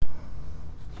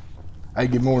Hey,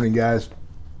 good morning, guys.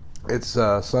 It's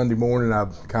Sunday morning.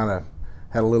 I've kind of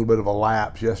had a little bit of a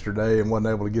lapse yesterday and wasn't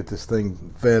able to get this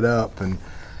thing fed up, and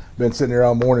been sitting there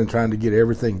all morning trying to get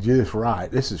everything just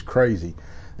right. This is crazy.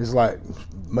 It's like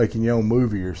making your own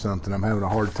movie or something. I'm having a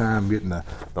hard time getting the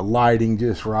lighting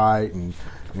just right, and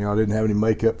I didn't have any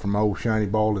makeup for my old shiny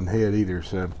balding head either.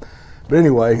 But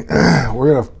anyway,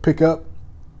 we're going to pick up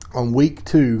on week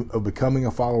 2 of becoming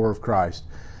a follower of Christ.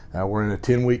 We're in a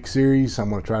 10-week series. I'm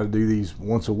going to try to do these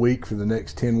once a week for the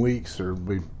next 10 weeks, or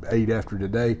be 8 after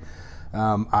today.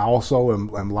 I also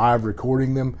am live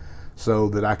recording them so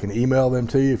that I can email them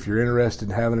to you if you're interested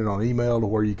in having it on email to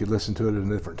where you could listen to it at a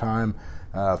different time.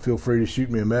 Feel free to shoot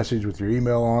me a message with your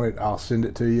email on it. I'll send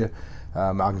it to you.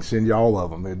 I can send you all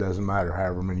of them. It doesn't matter,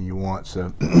 however many you want.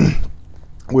 So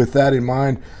with that in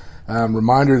mind,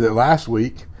 reminder that last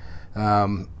week,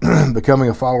 becoming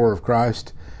a follower of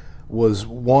Christ was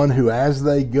one who, as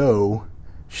they go,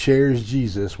 shares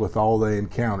Jesus with all they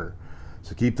encounter.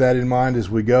 So keep that in mind as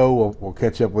we go. We'll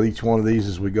catch up with each one of these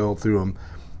as we go through them.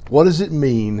 What does it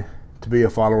mean to be a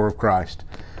follower of Christ?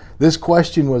 This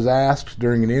question was asked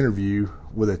during an interview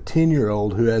with a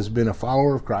 10-year-old who has been a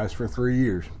follower of Christ for 3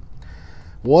 years.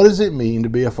 What does it mean to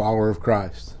be a follower of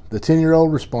Christ? The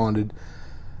 10-year-old responded,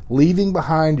 leaving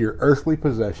behind your earthly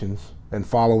possessions and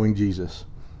following Jesus.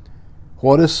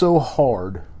 What is so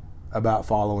hard about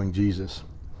following Jesus?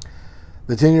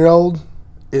 The 10-year-old,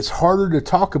 it's harder to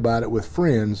talk about it with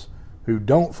friends who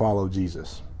don't follow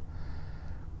Jesus.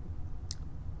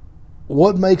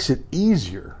 What makes it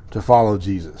easier to follow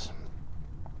Jesus?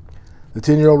 The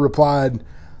 10-year-old replied,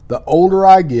 the older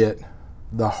I get,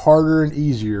 the harder and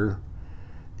easier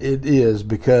it is,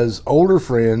 because older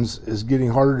friends is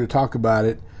getting harder to talk about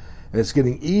it, and it's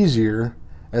getting easier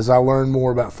as I learn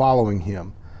more about following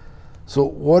him. So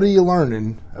what are you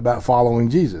learning about following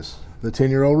Jesus? The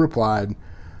 10-year-old replied,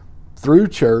 through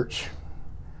church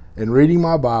and reading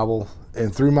my Bible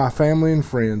and through my family and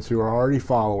friends who are already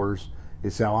followers,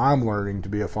 it's how I'm learning to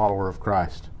be a follower of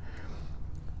Christ.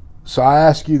 So I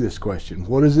ask you this question: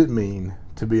 what does it mean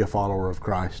to be a follower of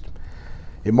Christ?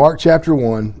 In Mark chapter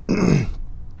 1,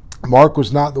 Mark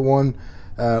was not the one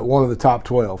of the top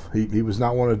 12. He was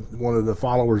not one of the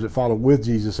followers that followed with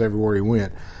Jesus everywhere he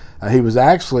went. He was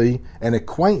actually an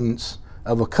acquaintance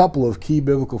of a couple of key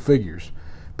biblical figures,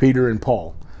 Peter and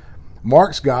Paul.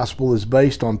 Mark's gospel is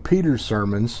based on Peter's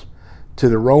sermons to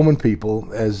the Roman people,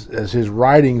 as his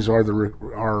writings are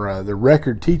the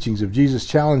record teachings of Jesus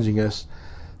challenging us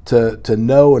to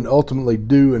know and ultimately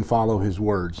do and follow his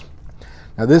words.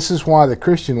 Now, this is why the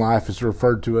Christian life is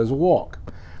referred to as a walk,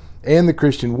 and the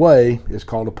Christian way is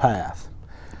called a path.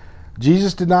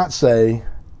 Jesus did not say,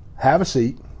 have a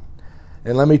seat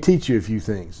and let me teach you a few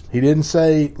things. He didn't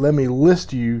say, let me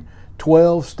list you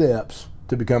 12 steps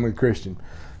to becoming a Christian.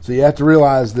 So you have to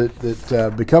realize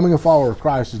that becoming a follower of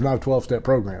Christ is not a 12-step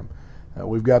program.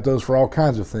 We've got those for all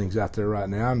kinds of things out there right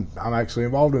now. I'm actually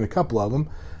involved in a couple of them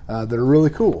that are really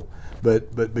cool.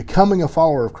 But becoming a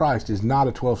follower of Christ is not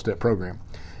a 12-step program.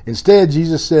 Instead,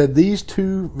 Jesus said these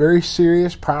 2 very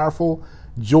serious, powerful,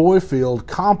 joy-filled,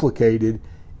 complicated,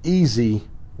 easy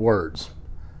words.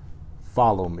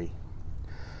 Follow me.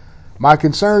 My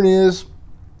concern is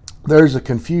there's a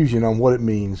confusion on what it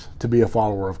means to be a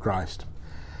follower of Christ.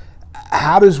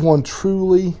 How does one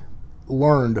truly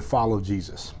learn to follow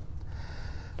Jesus?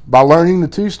 By learning the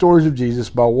 2 stories of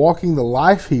Jesus, by walking the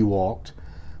life he walked,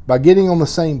 by getting on the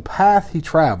same path he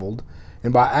traveled,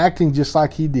 and by acting just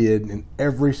like he did in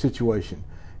every situation.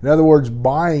 In other words,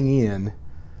 buying in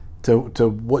to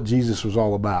what Jesus was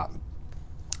all about.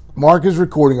 Mark is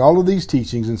recording all of these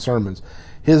teachings and sermons.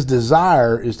 His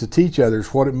desire is to teach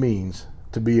others what it means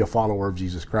to be a follower of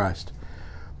Jesus Christ.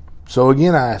 So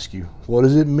again, I ask you, what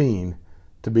does it mean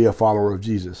to be a follower of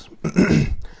Jesus?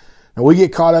 Now, we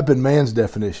get caught up in man's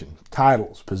definition,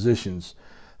 titles, positions,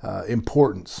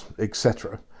 importance,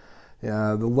 etc.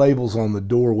 The labels on the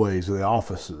doorways of the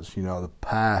offices, the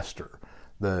pastor,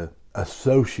 the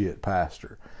associate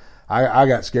pastor. I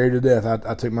got scared to death.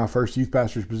 I took my first youth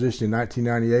pastor's position in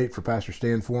 1998 for Pastor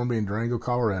Stan Formby in Durango,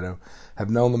 Colorado. Have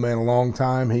known the man a long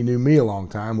time. He knew me a long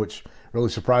time, which really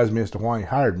surprised me as to why he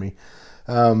hired me.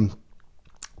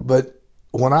 But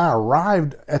when I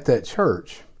arrived at that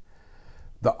church,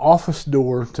 the office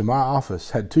door to my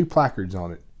office had 2 placards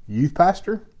on it: youth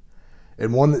pastor,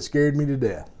 and one that scared me to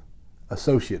death: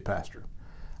 associate pastor.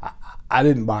 I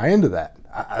didn't buy into that.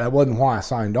 That wasn't why I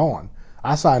signed on.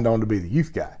 I signed on to be the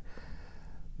youth guy.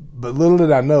 But little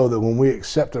did I know that when we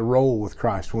accept a role with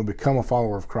Christ, when we become a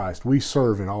follower of Christ, we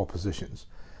serve in all positions.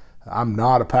 I'm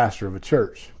not a pastor of a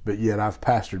church, but yet I've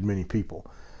pastored many people.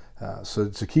 So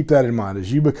keep that in mind.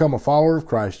 As you become a follower of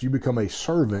Christ, you become a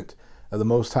servant of the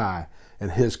Most High,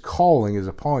 and His calling is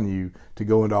upon you to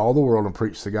go into all the world and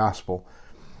preach the gospel.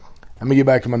 Let me get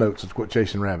back to my notes. Let's quit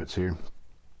chasing rabbits here.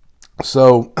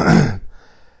 So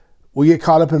we get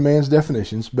caught up in man's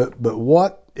definitions, but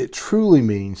what it truly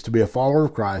means to be a follower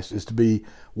of Christ is to be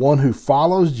one who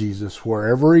follows Jesus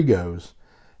wherever He goes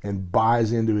and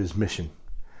buys into His mission.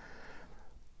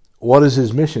 What is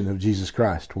His mission of Jesus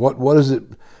Christ? What is it?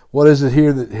 What is it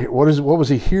here what was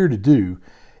He here to do,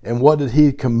 and what did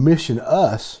He commission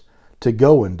us to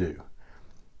go and do?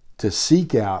 To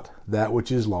seek out that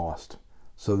which is lost,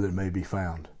 so that it may be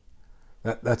found.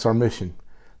 That's our mission.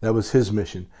 That was His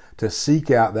mission, to seek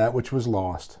out that which was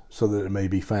lost, so that it may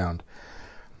be found.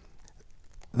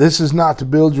 This is not to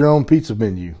build your own pizza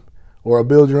menu or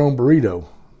build your own burrito.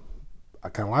 I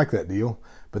kind of like that deal,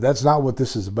 but that's not what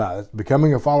this is about.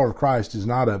 Becoming a follower of Christ is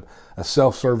not a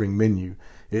self-serving menu.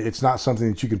 It's not something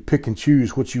that you can pick and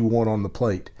choose what you want on the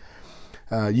plate.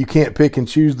 You can't pick and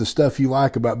choose the stuff you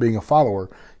like about being a follower.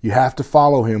 You have to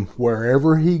follow Him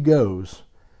wherever He goes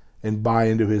and buy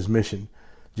into His mission.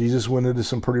 Jesus went into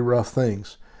some pretty rough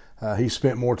things. He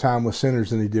spent more time with sinners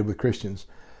than He did with Christians.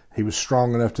 He was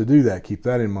strong enough to do that. Keep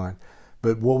that in mind.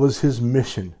 But what was His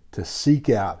mission? To seek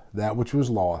out that which was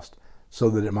lost so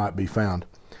that it might be found.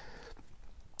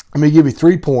 Let me give you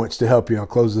 3 points to help you. I'll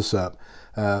close this up.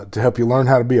 To help you learn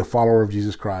how to be a follower of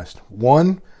Jesus Christ.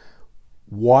 1,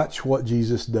 watch what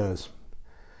Jesus does.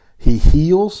 He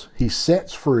heals, He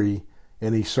sets free,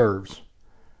 and He serves.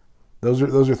 Those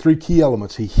are 3 key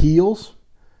elements. He heals.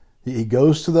 He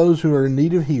goes to those who are in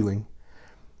need of healing.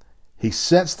 He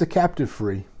sets the captive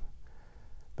free.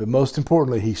 But most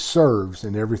importantly, He serves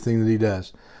in everything that He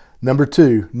does. Number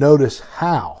 2, notice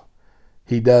how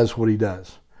He does what He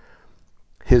does.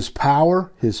 His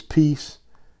power, His peace,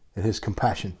 and His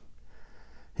compassion.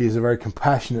 He is a very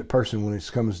compassionate person when it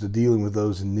comes to dealing with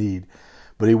those in need.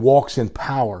 But He walks in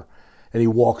power, and He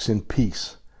walks in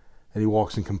peace, and He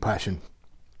walks in compassion.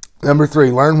 Number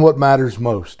 3, learn what matters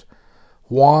most.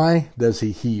 Why does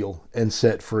He heal and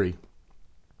set free?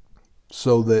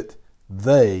 So that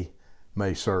they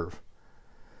may serve.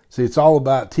 See, it's all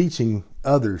about teaching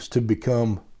others to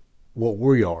become what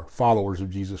we are, followers of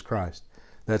Jesus Christ.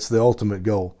 That's the ultimate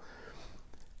goal.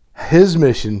 His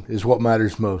mission is what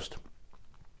matters most.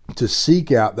 To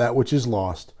seek out that which is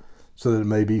lost so that it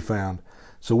may be found.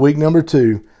 So week number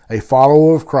 2, a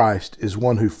follower of Christ is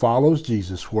one who follows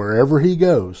Jesus wherever He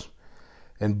goes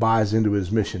and buys into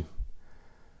His mission.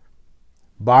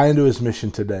 Buy into His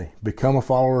mission today. Become a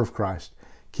follower of Christ.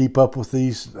 Keep up with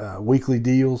these weekly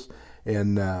deals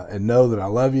and know that I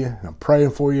love you and I'm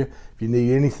praying for you. If you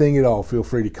need anything at all, feel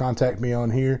free to contact me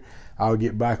on here. I'll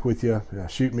get back with you.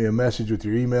 Shoot me a message with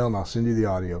your email and I'll send you the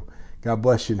audio. God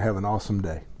bless you and have an awesome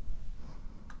day.